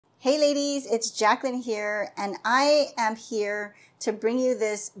Hey ladies, it's Jaclyn here, and I am here to bring you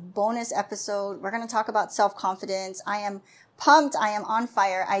this bonus episode. We're going to talk about self-confidence. I am pumped. I am on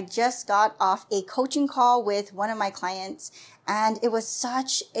fire. I just got off a coaching call with one of my clients, and it was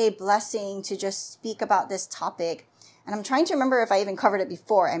such a blessing to just speak about this topic. And I'm trying to remember if I even covered it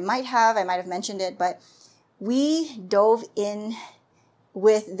before. I might have mentioned it, but we dove in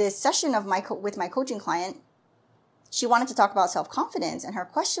with this session of with my coaching client. She wanted to talk about self-confidence, and her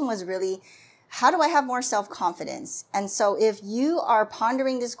question was really, how do I have more self-confidence? And so if you are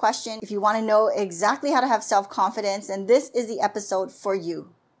pondering this question, if you want to know exactly how to have self-confidence, then this is the episode for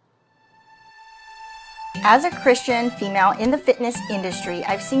you. As a Christian female in the fitness industry,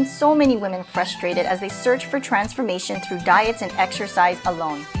 I've seen so many women frustrated as they search for transformation through diets and exercise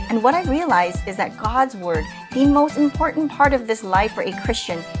alone. And what I realized is that God's Word, the most important part of this life for a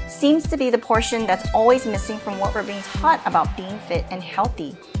Christian, seems to be the portion that's always missing from what we're being taught about being fit and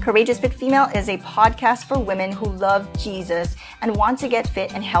healthy. Courageous Fit Female is a podcast for women who love Jesus and want to get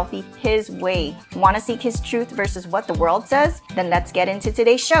fit and healthy His way. Want to seek His truth versus what the world says? Then let's get into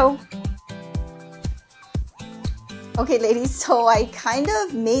today's show. Okay, ladies, so I kind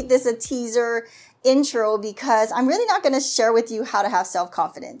of made this a teaser intro because I'm really not going to share with you how to have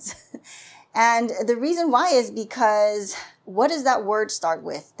self-confidence. And the reason why is because what does that word start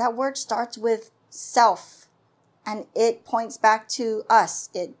with? That word starts with self, and it points back to us.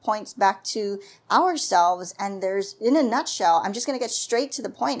 It points back to ourselves. And there's, in a nutshell, I'm just going to get straight to the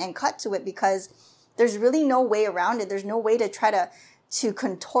point and cut to it because there's really no way around it. There's no way to try to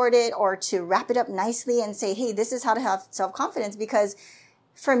contort it or to wrap it up nicely and say, hey, this is how to have self-confidence. Because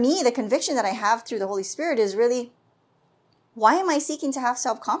for me, the conviction that I have through the Holy Spirit is really, why am I seeking to have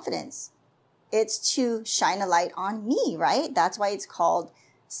self-confidence? It's to shine a light on me, right? That's why it's called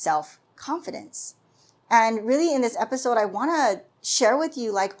self-confidence. And really in this episode, I want to share with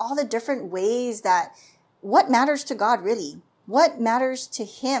you like all the different ways that what matters to God really, what matters to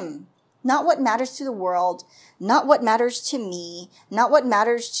Him. Not what matters to the world, not what matters to me, not what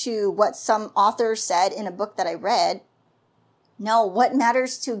matters to what some author said in a book that I read. No, what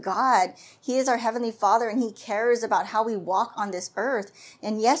matters to God. He is our Heavenly Father, and He cares about how we walk on this earth.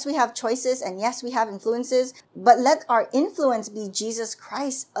 And yes, we have choices, and yes, we have influences, but let our influence be Jesus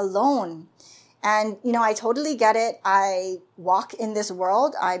Christ alone. And, I totally get it. I walk in this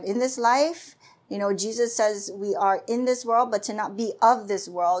world. I'm in this life. Jesus says we are in this world, but to not be of this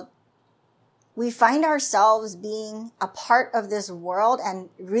world. We find ourselves being a part of this world and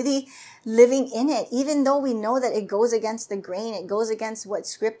really living in it, even though we know that it goes against the grain. It goes against what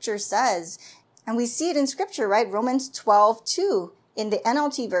Scripture says. And we see it in Scripture, right? Romans 12:2. In the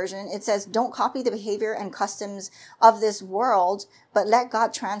NLT version, it says, don't copy the behavior and customs of this world, but let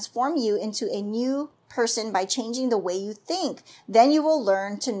God transform you into a new person by changing the way you think. Then you will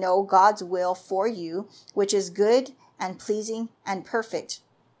learn to know God's will for you, which is good and pleasing and perfect.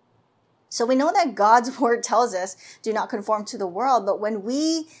 So we know that God's Word tells us, do not conform to the world. But when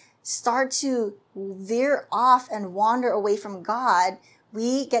we start to veer off and wander away from God,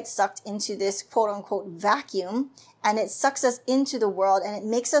 we get sucked into this quote unquote vacuum, and it sucks us into the world, and it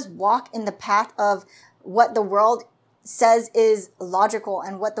makes us walk in the path of what the world says is logical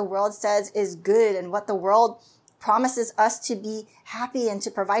and what the world says is good and what the world promises us to be happy and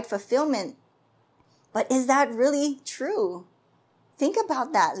to provide fulfillment. But is that really true? Think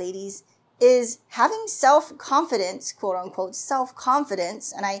about that, ladies. Is having self-confidence, quote unquote,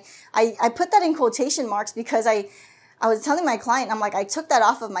 self-confidence. And I put that in quotation marks because I was telling my client, I'm like, I took that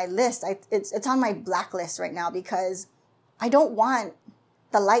off of my list. It's on my blacklist right now because I don't want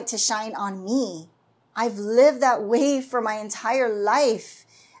the light to shine on me. I've lived that way for my entire life.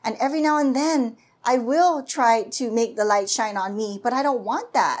 And every now and then I will try to make the light shine on me, but I don't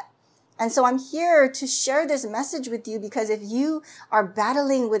want that. And so I'm here to share this message with you because if you are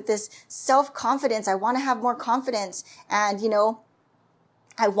battling with this self-confidence, I want to have more confidence and,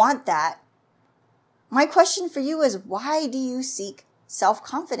 I want that. My question for you is, why do you seek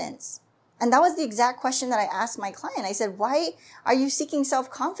self-confidence? And that was the exact question that I asked my client. I said, why are you seeking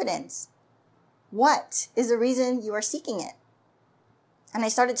self-confidence? What is the reason you are seeking it? And I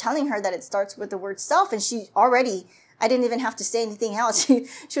started telling her that it starts with the word self, and I didn't even have to say anything else.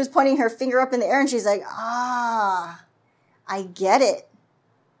 She was pointing her finger up in the air and she's like, I get it.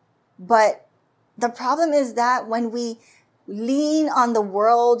 But the problem is that when we lean on the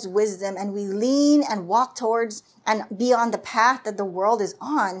world's wisdom and we lean and walk towards and be on the path that the world is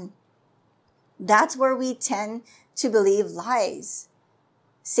on, that's where we tend to believe lies.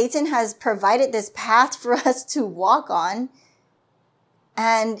 Satan has provided this path for us to walk on,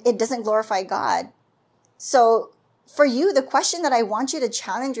 and it doesn't glorify God. So for you, the question that I want you to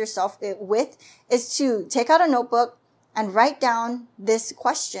challenge yourself with is to take out a notebook and write down this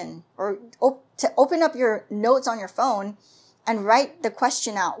question, or to open up your notes on your phone and write the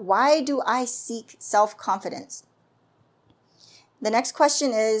question out. Why do I seek self-confidence? The next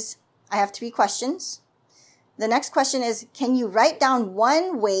question is, I have 3 questions. The next question is, can you write down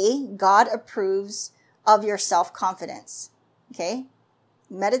one way God approves of your self-confidence? Okay.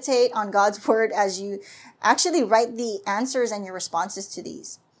 Meditate on God's word as you actually write the answers and your responses to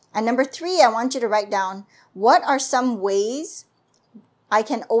these. And number 3, I want you to write down, what are some ways I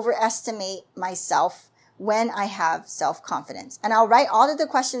can overestimate myself when I have self-confidence? And I'll write all of the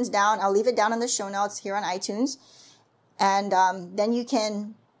questions down. I'll leave it down in the show notes here on iTunes. And then you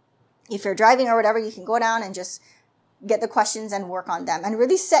can, if you're driving or whatever, you can go down and just get the questions and work on them. And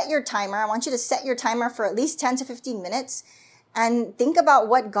really set your timer. I want you to set your timer for at least 10 to 15 minutes. And think about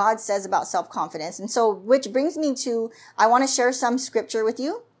what God says about self-confidence. And so, which brings me to, I want to share some scripture with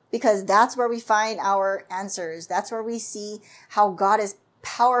you, because that's where we find our answers. That's where we see how God is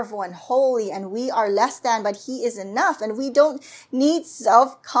powerful and holy, and we are less than, but he is enough. And we don't need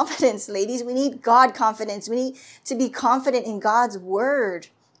self-confidence, ladies. We need God confidence. We need to be confident in God's word.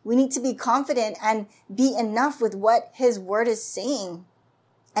 We need to be confident and be enough with what his word is saying.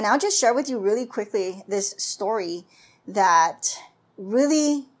 And I'll just share with you really quickly this story that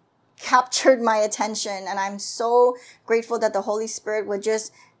really captured my attention. And I'm so grateful that the Holy Spirit would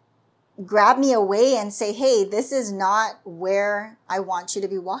just grab me away and say, hey, this is not where I want you to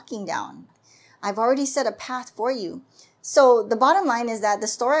be walking down. I've already set a path for you. So the bottom line is that the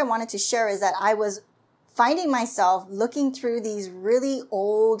story I wanted to share is that I was finding myself looking through these really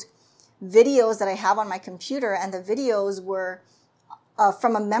old videos that I have on my computer. And the videos were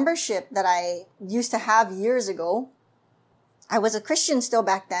from a membership that I used to have years ago. I was a Christian still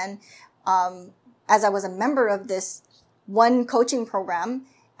back then, as I was a member of this one coaching program.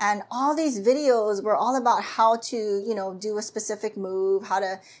 And all these videos were all about how to, do a specific move, how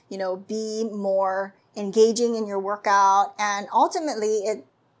to, be more engaging in your workout. And ultimately it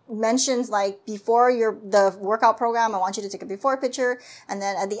mentions like before the workout program, I want you to take a before picture. And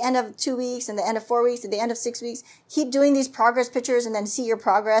then at the end of 2 weeks and the end of 4 weeks, at the end of 6 weeks, keep doing these progress pictures and then see your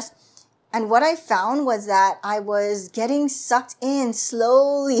progress. And what I found was that I was getting sucked in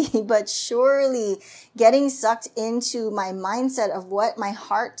slowly, but surely, getting sucked into my mindset of what my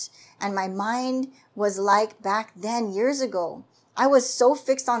heart and my mind was like back then years ago. I was so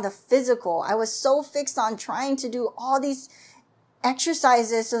fixed on the physical. I was so fixed on trying to do all these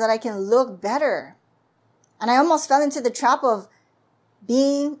exercises so that I can look better. And I almost fell into the trap of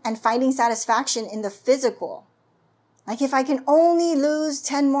being and finding satisfaction in the physical. Like if I can only lose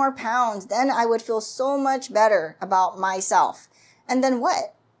 10 more pounds, then I would feel so much better about myself. And then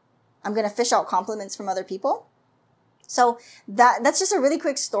what? I'm going to fish out compliments from other people. So that's just a really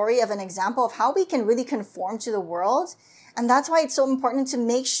quick story of an example of how we can really conform to the world. And that's why it's so important to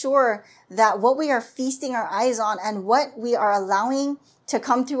make sure that what we are feasting our eyes on and what we are allowing to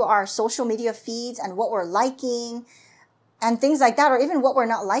come through our social media feeds and what we're liking and things like that, or even what we're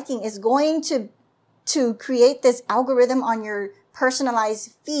not liking, is going to create this algorithm on your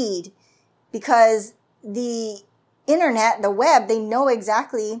personalized feed, because the internet, the web,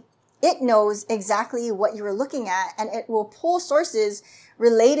 it knows exactly what you're looking at, and it will pull sources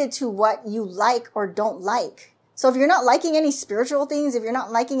related to what you like or don't like. So if you're not liking any spiritual things, if you're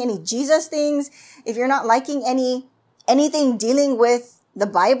not liking any Jesus things, if you're not liking anything dealing with the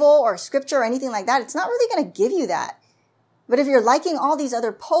Bible or scripture or anything like that, it's not really going to give you that. But if you're liking all these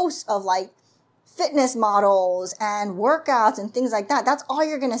other posts of like fitness models and workouts and things like that, that's all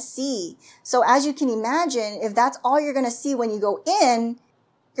you're going to see. So as you can imagine, if that's all you're going to see when you go in,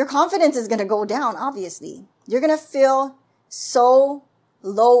 your confidence is going to go down, obviously. You're going to feel so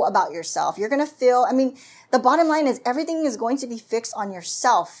low about yourself. You're going to feel, the bottom line is everything is going to be fixed on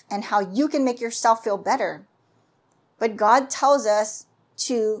yourself and how you can make yourself feel better. But God tells us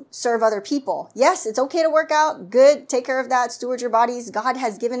to serve other people. Yes, it's okay to work out. Good. Take care of that. Steward your bodies. God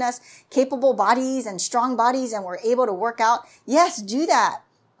has given us capable bodies and strong bodies, and we're able to work out. Yes, do that.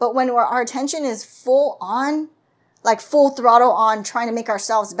 But when our attention is full on, like full throttle on trying to make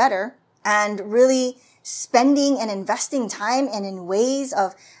ourselves better, and really spending and investing time and in ways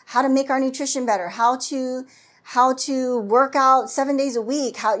of how to make our nutrition better, how to work out 7 days a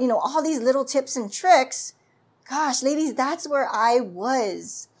week, all these little tips and tricks. Gosh, ladies, that's where I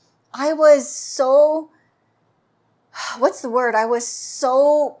was. I was so, what's the word? I was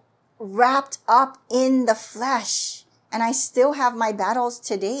so wrapped up in the flesh, and I still have my battles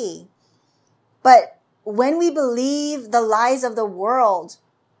today. But when we believe the lies of the world,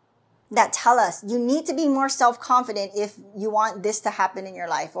 that tell us you need to be more self-confident if you want this to happen in your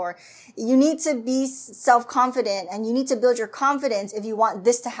life, or you need to be self-confident and you need to build your confidence if you want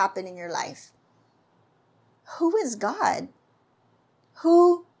this to happen in your life. Who is God?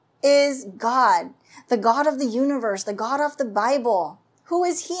 Who is God? The God of the universe, the God of the Bible. Who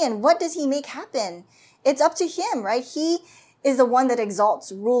is he and what does he make happen? It's up to him, right? He is the one that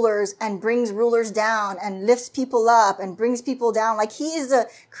exalts rulers and brings rulers down and lifts people up and brings people down. Like, he is the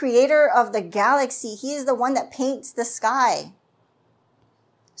creator of the galaxy. He is the one that paints the sky.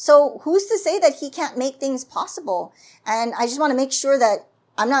 So who's to say that he can't make things possible? And I just want to make sure that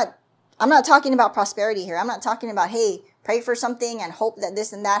I'm not talking about prosperity here. I'm not talking about, hey, pray for something and hope that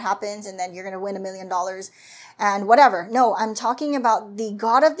this and that happens and then you're going to win $1 million and whatever. No, I'm talking about the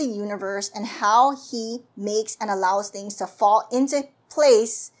God of the universe and how he makes and allows things to fall into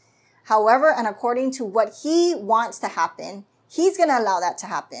place, however, and according to what he wants to happen. He's going to allow that to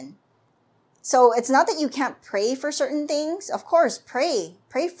happen. So it's not that you can't pray for certain things. Of course, pray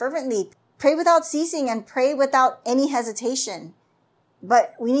fervently, pray without ceasing, and pray without any hesitation.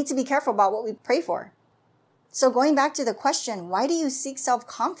 But we need to be careful about what we pray for. So going back to the question, why do you seek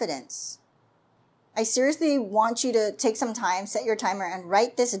self-confidence? I seriously want you to take some time, set your timer, and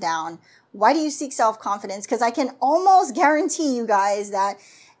write this down. Why do you seek self-confidence? Because I can almost guarantee you guys that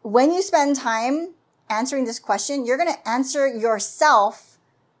when you spend time answering this question, you're going to answer yourself.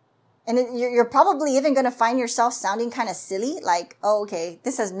 And you're probably even going to find yourself sounding kind of silly. Like, oh, okay,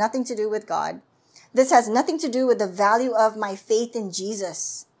 this has nothing to do with God. This has nothing to do with the value of my faith in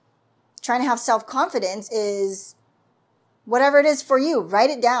Jesus. Trying to have self-confidence is whatever it is for you. Write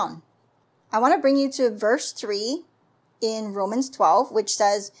it down. I want to bring you to verse 3 in Romans 12, which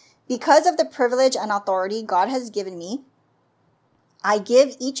says, because of the privilege and authority God has given me, I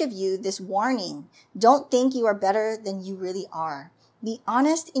give each of you this warning. Don't think you are better than you really are. Be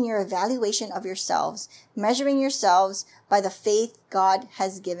honest in your evaluation of yourselves, measuring yourselves by the faith God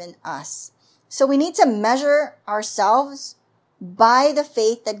has given us. So we need to measure ourselves by the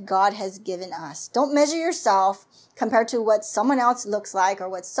faith that God has given us. Don't measure yourself compared to what someone else looks like or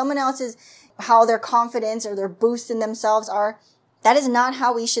what someone else is, how their confidence or their boost in themselves are. That is not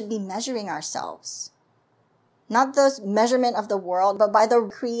how we should be measuring ourselves. Not the measurement of the world, but by the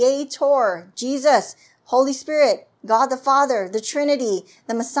Creator, Jesus, Holy Spirit, God the Father, the Trinity,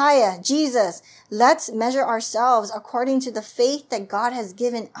 the Messiah, Jesus. Let's measure ourselves according to the faith that God has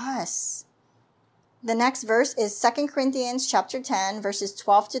given us. The next verse is 2 Corinthians chapter 10, verses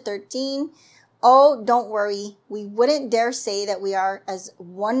 12 to 13. Oh, don't worry. We wouldn't dare say that we are as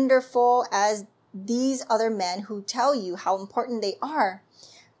wonderful as these other men who tell you how important they are.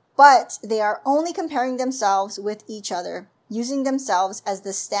 But they are only comparing themselves with each other, using themselves as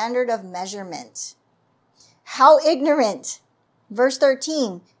the standard of measurement. How ignorant! Verse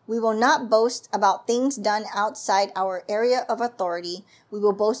 13, we will not boast about things done outside our area of authority. We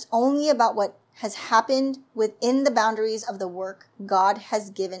will boast only about what has happened within the boundaries of the work God has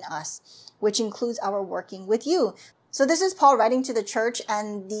given us, which includes our working with you. So this is Paul writing to the church,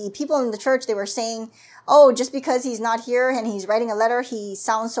 and the people in the church, they were saying, oh, just because he's not here and he's writing a letter, he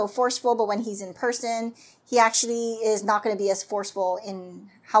sounds so forceful, but when he's in person, he actually is not going to be as forceful in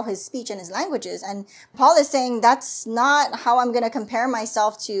how his speech and his language is. And Paul is saying that's not how I'm going to compare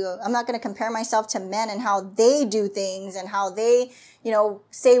myself to. I'm not going to compare myself to men and how they do things and how they,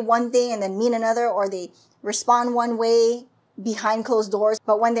 say one thing and then mean another, or they respond one way behind closed doors,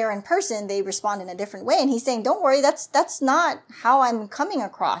 but when they're in person, they respond in a different way. And he's saying, don't worry, that's not how I'm coming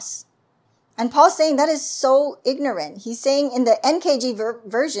across. And Paul's saying that is so ignorant. He's saying in the NKG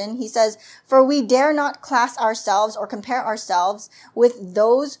version, he says, for we dare not class ourselves or compare ourselves with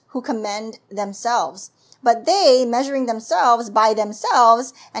those who commend themselves. But they, measuring themselves by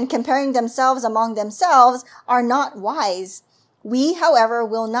themselves and comparing themselves among themselves, are not wise. We, however,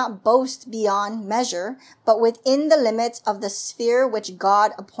 will not boast beyond measure, but within the limits of the sphere which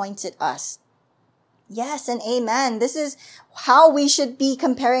God appointed us. Yes and amen. This is how we should be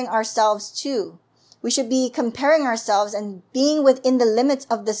comparing ourselves to. We should be comparing ourselves and being within the limits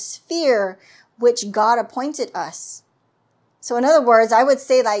of the sphere which God appointed us. So in other words, I would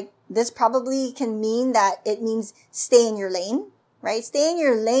say this probably can mean that it means stay in your lane. Right? Stay in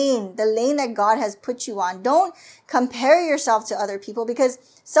your lane, the lane that God has put you on. Don't compare yourself to other people, because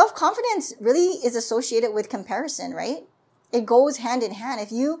self-confidence really is associated with comparison, right? It goes hand in hand.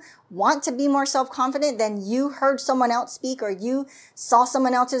 If you want to be more self-confident, then you heard someone else speak or you saw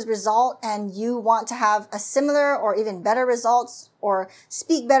someone else's result and you want to have a similar or even better results or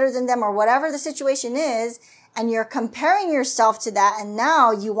speak better than them or whatever the situation is, and you're comparing yourself to that, and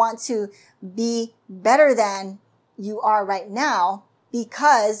now you want to be better than you are right now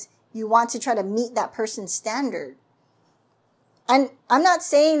because You want to try to meet that person's standard. And I'm not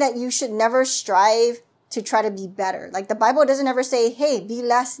saying that you should never strive to try to be better. Like the Bible doesn't ever say, hey, be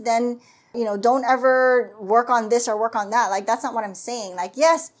less than, don't ever work on this or work on that. Like that's not what I'm saying. Like,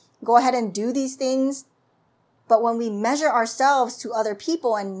 yes, go ahead and do these things. But when we measure ourselves to other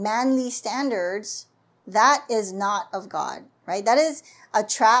people and manly standards, that is not of God, right? That is a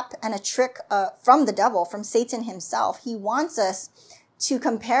trap and a trick from the devil, from Satan himself. He wants us to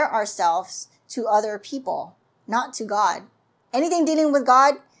compare ourselves to other people, not to God. Anything dealing with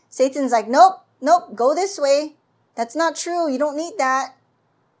God, Satan's like, nope, go this way. That's not true. You don't need that.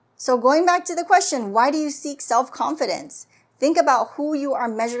 So going back to the question, why do you seek self-confidence? Think about who you are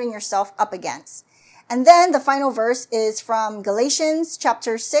measuring yourself up against. And then the final verse is from Galatians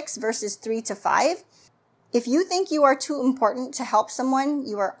chapter 6, verses 3-5. If you think you are too important to help someone,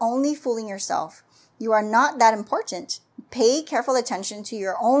 you are only fooling yourself. You are not that important. Pay careful attention to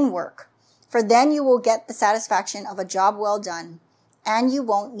your own work, for then you will get the satisfaction of a job well done, and you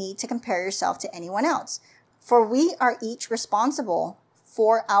won't need to compare yourself to anyone else. For we are each responsible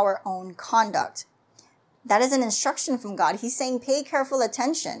for our own conduct. That is an instruction from God. He's saying pay careful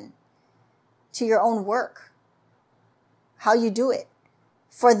attention to your own work, how you do it.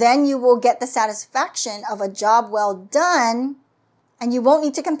 For then you will get the satisfaction of a job well done, and you won't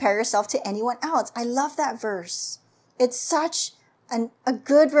need to compare yourself to anyone else. I love that verse. It's such a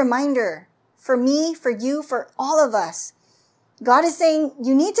good reminder for me, for you, for all of us. God is saying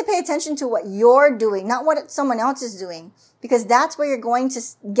you need to pay attention to what you're doing, not what someone else is doing, because that's where you're going to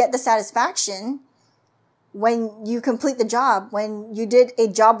get the satisfaction when you complete the job, when you did a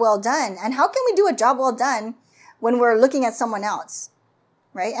job well done. And how can we do a job well done when we're looking at someone else,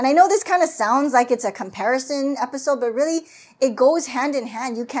 right? And I know this kind of sounds like it's a comparison episode, but really it goes hand in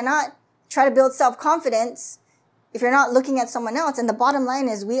hand. You cannot try to build self-confidence if you're not looking at someone else. And the bottom line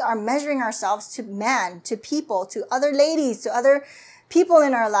is we are measuring ourselves to man, to people, to other ladies, to other people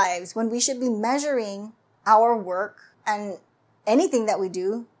in our lives, when we should be measuring our work and anything that we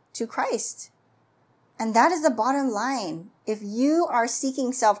do to Christ. And that is the bottom line. If you are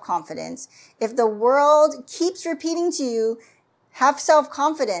seeking self-confidence, if the world keeps repeating to you, have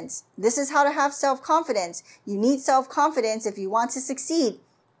self-confidence. This is how to have self-confidence. You need self-confidence if you want to succeed.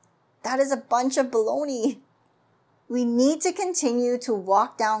 That is a bunch of baloney. We need to continue to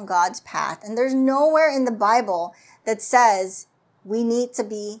walk down God's path. And there's nowhere in the Bible that says we need to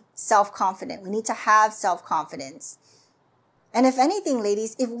be self-confident. We need to have self-confidence. And if anything,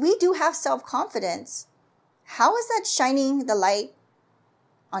 ladies, if we do have self-confidence, how is that shining the light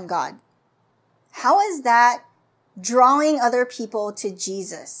on God? How is that drawing other people to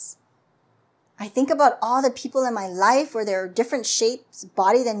Jesus? I think about all the people in my life where they're different shapes,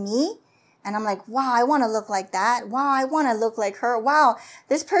 body than me. And I'm like, wow, I want to look like that. Wow, I want to look like her. Wow,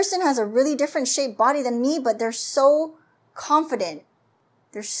 this person has a really different shaped body than me, but they're so confident.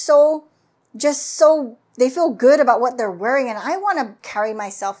 They're they feel good about what they're wearing. And I want to carry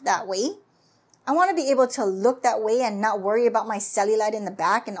myself that way. I want to be able to look that way and not worry about my cellulite in the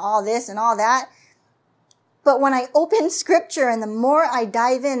back and all this and all that. But when I open scripture and the more I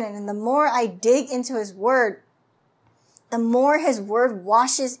dive in and the more I dig into his word, the more his word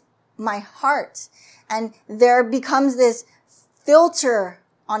washes my heart. And there becomes this filter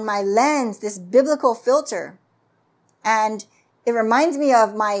on my lens, this biblical filter. And it reminds me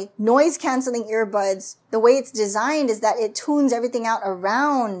of my noise canceling earbuds. The way it's designed is that it tunes everything out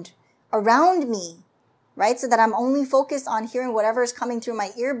around me, right? So that I'm only focused on hearing whatever is coming through my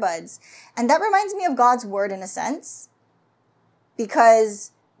earbuds. And that reminds me of God's word in a sense.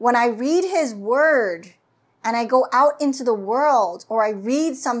 Because when I read his word and I go out into the world, or I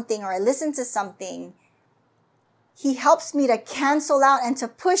read something or I listen to something, he helps me to cancel out and to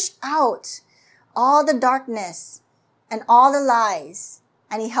push out all the darkness and all the lies.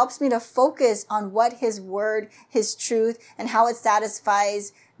 And he helps me to focus on what his word, his truth, and how it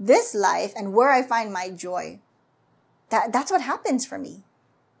satisfies this life and where I find my joy. That's what happens for me.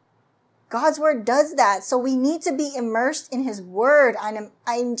 God's word does that. So we need to be immersed in his word.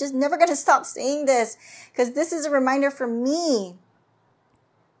 I'm just never going to stop saying this, because this is a reminder for me.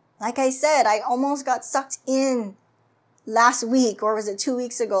 Like I said, I almost got sucked in last week, or was it 2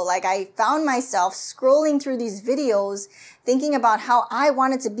 weeks ago? Like I found myself scrolling through these videos thinking about how I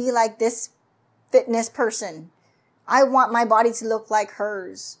wanted to be like this fitness person. I want my body to look like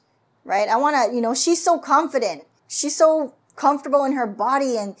hers, right? I want to, she's so confident. She's so comfortable in her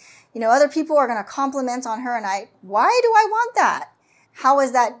body, and, other people are going to compliment on her. And why do I want that? How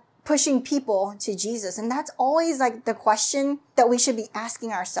is that pushing people to Jesus? And that's always like the question that we should be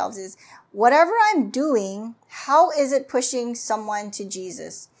asking ourselves is, whatever I'm doing, how is it pushing someone to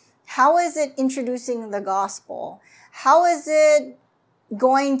Jesus? How is it introducing the gospel? How is it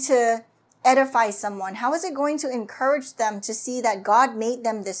going to edify someone? How is it going to encourage them to see that God made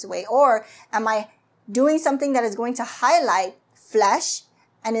them this way? Or am I doing something that is going to highlight flesh?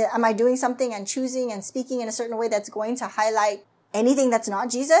 And am I doing something and choosing and speaking in a certain way that's going to highlight anything that's not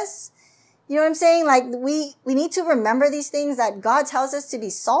Jesus? You know what I'm saying? Like we need to remember these things, that God tells us to be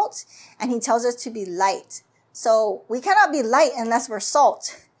salt and he tells us to be light. So we cannot be light unless we're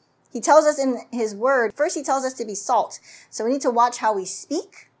salt. He tells us in his word, first he tells us to be salt. So we need to watch how we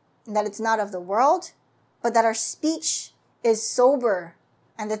speak, and that it's not of the world, but that our speech is sober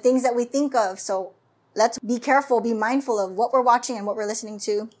and the things that we think of. So let's be careful, be mindful of what we're watching and what we're listening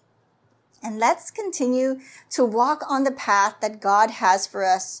to. And let's continue to walk on the path that God has for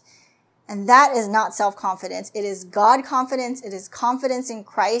us. And that is not self-confidence. It is God confidence. It is confidence in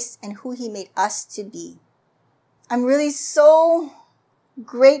Christ and who he made us to be. I'm really so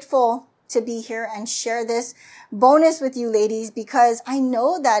grateful to be here and share this bonus with you ladies, because I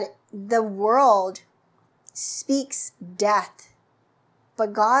know that the world speaks death,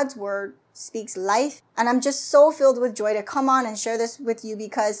 but God's word speaks life. And I'm just so filled with joy to come on and share this with you,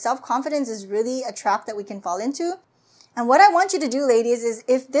 because self-confidence is really a trap that we can fall into. And what I want you to do, ladies, is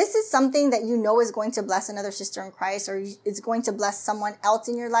if this is something that you know is going to bless another sister in Christ, or it's going to bless someone else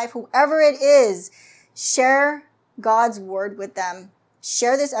in your life, whoever it is, share God's word with them.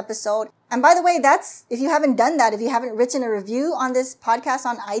 Share this episode. And by the way, if you haven't done that, if you haven't written a review on this podcast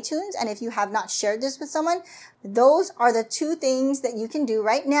on iTunes, and if you have not shared this with someone, those are the two things that you can do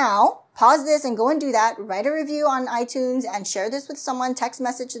right now. Pause this and go and do that. Write a review on iTunes and share this with someone, text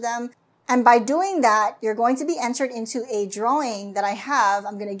message them. And by doing that, you're going to be entered into a drawing that I have.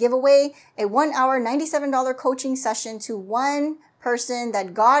 I'm going to give away a 1 hour, $97 coaching session to one person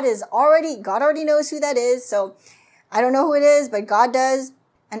that God already knows who that is. So I don't know who it is, but God does.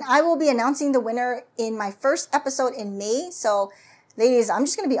 And I will be announcing the winner in my first episode in May. So ladies, I'm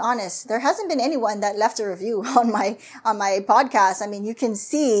just going to be honest. There hasn't been anyone that left a review on my podcast. I mean, you can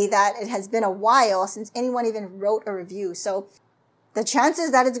see that it has been a while since anyone even wrote a review. So the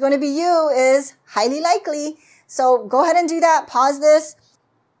chances that it's going to be you is highly likely. So go ahead and do that. Pause this.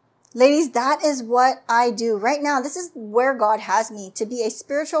 Ladies, that is what I do right now. This is where God has me, to be a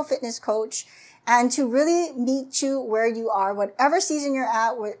spiritual fitness coach and to really meet you where you are, whatever season you're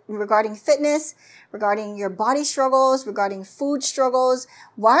at regarding fitness, regarding your body struggles, regarding food struggles.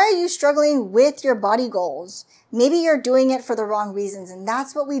 Why are you struggling with your body goals? Maybe you're doing it for the wrong reasons. And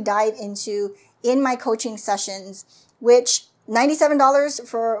that's what we dive into in my coaching sessions, which $97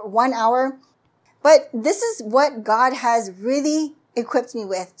 for 1 hour. But this is what God has really equipped me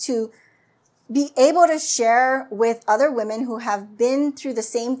with, to be able to share with other women who have been through the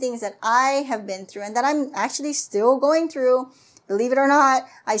same things that I have been through and that I'm actually still going through. Believe it or not,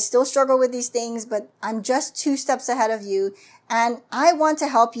 I still struggle with these things, but I'm just 2 steps ahead of you. And I want to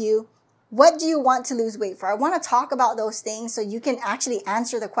help you. What do you want to lose weight for? I want to talk about those things so you can actually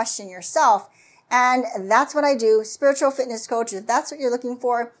answer the question yourself. And that's what I do, spiritual fitness coach. If that's what you're looking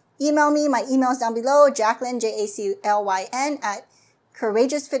for, email me. My email is down below, Jaclyn, Jaclyn, at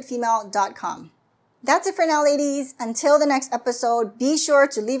courageousfitfemale.com. That's it for now, ladies. Until the next episode, be sure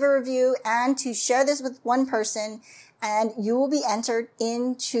to leave a review and to share this with one person, and you will be entered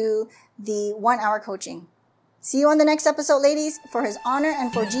into the 1 hour coaching. See you on the next episode, ladies. For his honor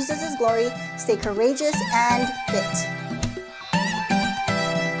and for Jesus' glory, stay courageous and fit.